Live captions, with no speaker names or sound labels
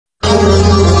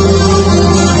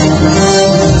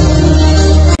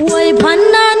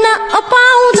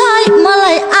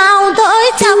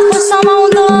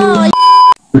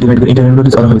ट्यालेन्टको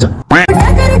चरा हुन्छ।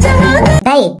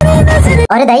 दाइ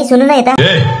अरे दाइ सुन्नु न यता।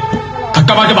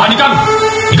 धक्का मार के बाहर निकाल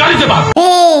इसे बाहर।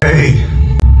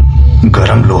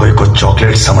 गरम लोहे को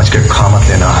चॉकलेट समझ के खा मत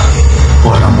लेना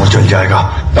वरना मुंह जल जाएगा।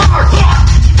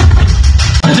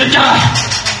 क्या है?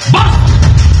 बस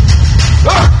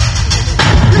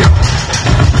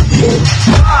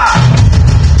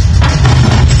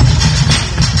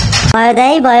भयो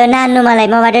दाइ भयो, नान्नु मलाई,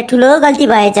 मबाट ठुलो गल्ती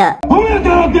भएछ।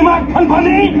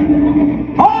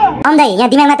 दाइ यहाँ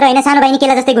दिमाग मात्र होइन, सानो बहिनी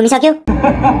केला जस्तै घुमिसक्यो।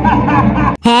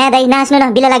 हे दाइ नाच्नु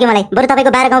न, बिला लाग्यो मलाई। बरु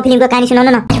तपाईँको 12 गाउँ फिल्मको कहानी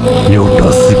सुनाउनु न। एउटा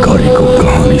सिकारीको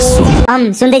कहानी सुन।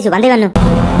 सुन्दैछु, भन्दै गर्नु।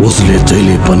 उसले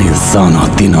जहिले पनि साना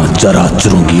तिना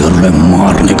चराचुरुङ्गीहरूलाई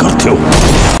मार्ने गर्थ्यो।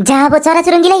 जहाँ अब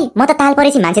चराचुरुङ्गीलाई म त ताल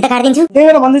परेपछि मान्छे त काट्दिन्छु। त्यही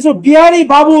भएर भन्दैछु बिहारी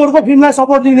बाबुहरूको फिल्मलाई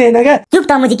सपोर्ट दिने होइन क्या। चुप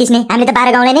त मुजी किस्ने, हामीले त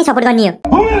 12 गाउँलाई नै सपोर्ट गर्ने हो।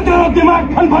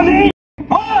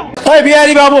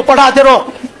 बिहारी बाबू पठा तेरो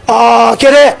के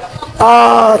रे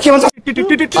के भन्छ?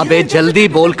 अबे जल्दी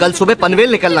बोल, कल सुबह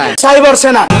पनवेल निकलना है। साइबर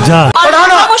सेना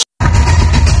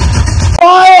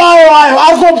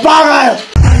अर्को बाघ आयो।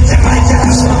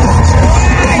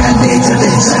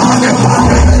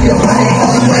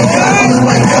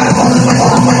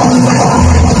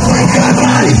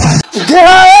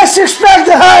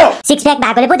 सिक्स प्याक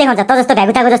भएकोले पो देखाउँछ, त जस्तो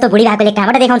भ्यागुताको जस्तो भुडी भएकोले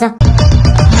कहाँबाट देखाउँछ?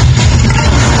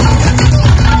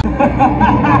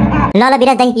 ल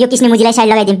बिराज दाइ, यो किस्ने मुजीलाई साइड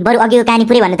लगाइदिउँ, बरु अघिको कहानी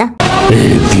पुरै भन्नु त।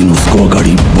 एक दिन उसको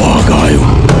अगाडि बाघ आयो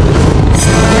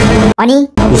अनि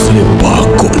उसले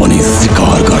बाघको पनि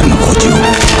शिकार गर्न खोज्यो,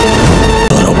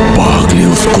 तर बाघले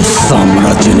उसको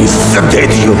साम्राज्य नै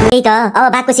सताइदियो। त्यही त, अब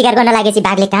बाघको शिकार गर्न लागेपछि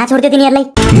बाघले कहाँ छोड्दियो तिनीहरूलाई?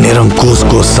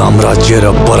 निरङ्कुशको साम्राज्य र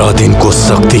पराधीनको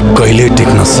शक्ति कहिले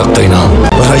टिक्न सक्दैन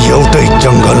र एउटै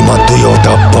जंगलमा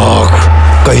दुईवटा बाघ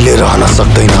कहिले रहन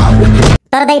सक्दैन।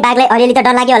 तर दाइ बाघलाई अलिअलि त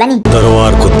डर लाग्यो होला नि।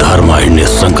 दरबारको धारमा हिँड्ने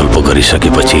संकल्प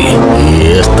गरिसकेपछि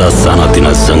यस्ता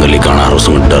सानातिना जंगली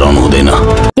काँडाहरूसँग डराउनु हुँदैन।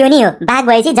 त्यो नि हो, बाघ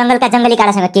भएपछि जंगलका जंगली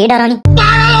काँडासँग के डराउने?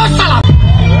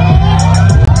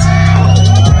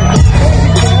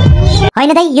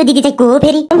 होइन दाइ, यो दिदी चाहिँ को हो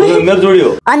फेरि? मेरो जोडी हो।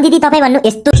 अनि दिदी तपाईँ भन्नु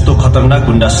यस्तो खतरनाक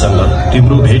गुण्डासँग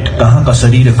तिम्रो भेट कहाँ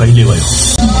कसरी र कहिले भयो?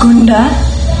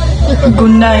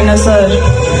 गुण्डा होइन सर,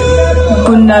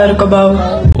 गुण्डाहरूको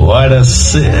बाउ। What a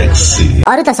sexy।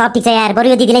 अरू त सब ठिक छ यार, बरु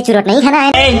यो दिदीलाई चुरोट नै खाना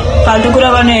आएन। फाल्टु कुरा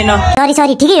गर्ने होइन।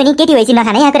 सरी ठिकै हो नि, केटी भएपछि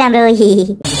नखाना यहाँको राम्रो।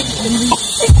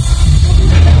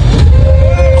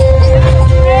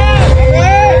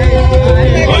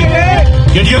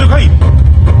 केटीहरू खै?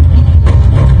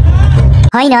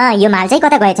 होइन, यो माल चाहिँ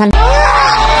कता गएछन्?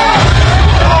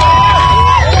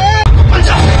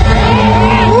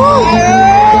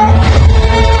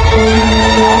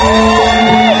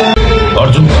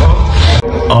 अर्जुन,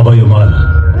 अब यो माल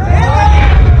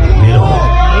मेरो हो।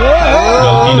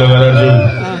 गल्ती नगर अर्जुन,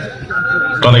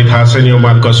 तँलाई थाहा छैन यो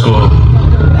माल कसको हो।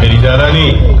 फेरि जाँदा नि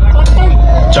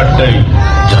चट्टै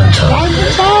जान्छ,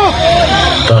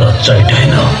 तर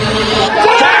चैटाइन।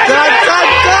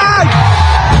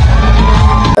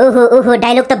 ओहो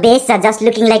डायलॉग त बेस्ट छ, just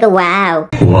looking like a wow.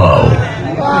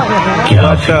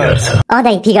 क्या फिगर छ?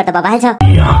 दाइ फिगर त बबाल छ।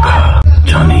 आँखा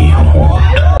जानी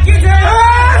होठ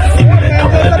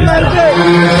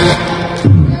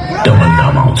डबल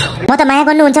दाम आउँछ। म त माया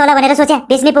गर्नुहुन्छ होला भनेर सोचे,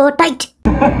 बेच्ने पो टाइट।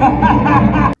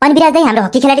 अनि विराज दाइ, हाम्रो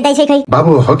हकी खेलाडी दाइ खै?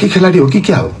 बाबु हकी खेलाडी हो कि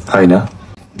क्या हो? होइन,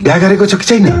 बिहा गरेको छ कि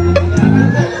छैन?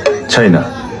 छैन।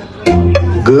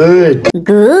 गुड।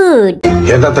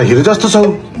 हेर्दा त हिरो जस्तो छौ।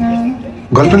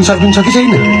 गर्लफ्रेन्ड सर्लफ्रेन्ड छ कि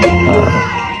छैन?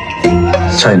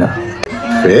 छैन।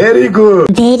 Very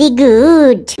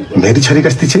good. मेरी छोरी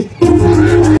कस्ती छ?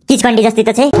 किचकन्डी जस्तै त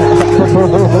छ।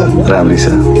 राम्रै छ।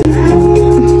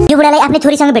 यो बुढालाई आफ्नै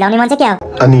छोरीसँग भेडाउने मन छ क्या?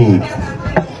 अनि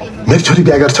मेरो छोरी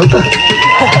बिहा गर्छौ त?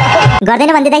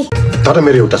 गर्दैन भन्दै दाइ। तर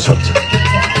मेरो एउटा शर्त छ,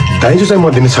 दाइजो चाहिँ म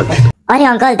दिन सक्दिन। अरे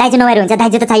अङ्कल, दाइजो नभएर हुन्छ,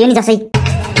 दाइजो त चाहियो नि जसै।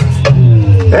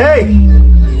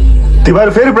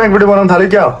 तिमीहरू फेरि प्र्याङ्क भिडियो बनाउन थाल्यो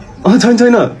क्या?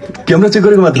 छैन, क्यामेरा चेक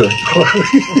गरेको मात्र।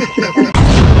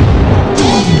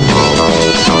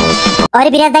 अरे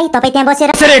विराज दाइ, तपाईँ त्यहाँ बसेर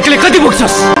एक्लै कति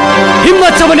बोक्छस्?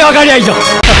 हिम्मत छ भने अगाडि आइज।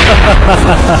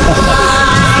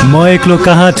 म एक्लो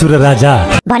कहाँ छु र राजा?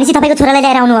 भनेपछि तपाईँको छोरालाई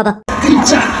ल्याएर आउनु अब।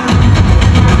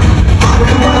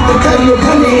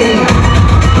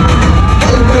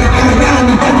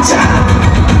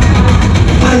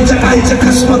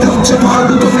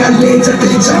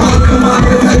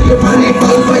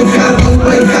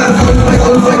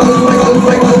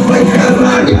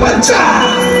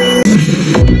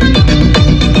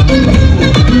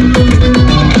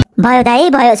 भयो दाइ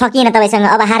भयो, सकिएन तपाईँसँग,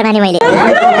 अब हार माने मैले।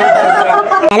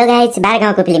 हेलो गाइज, 12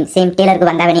 गाउँको फिल्म सेम टेलरको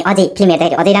भन्दा पनि अझै फिल्म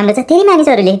हेर्दाखेरि अझै राम्रो छ। धेरै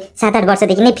मानिसहरूले 7-8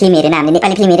 वर्षदेखि नै फिल्म हेरेन, हामीले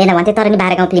नेपाली फिल्म हेरेन भन्थे, तर नि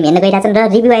 12 गाउँ फिल्म हेर्न गइरहेछन् र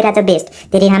रिभ्यू आइरहेछ बेस्ट,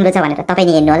 धेरै राम्रो छ भनेर। तपाईँ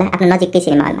नि हेर्नु होला आफ्नो नजिककै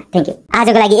सिनेमा हलमा। Thank you.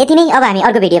 आजको लागि यति नै। अब हामी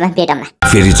अर्को भिडियोमा भेटौँला।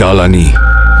 फेरि जाला नि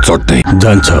चट्टै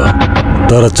जान्छ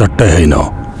तर चट्टै होइन।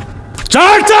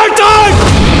 चट चट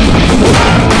चट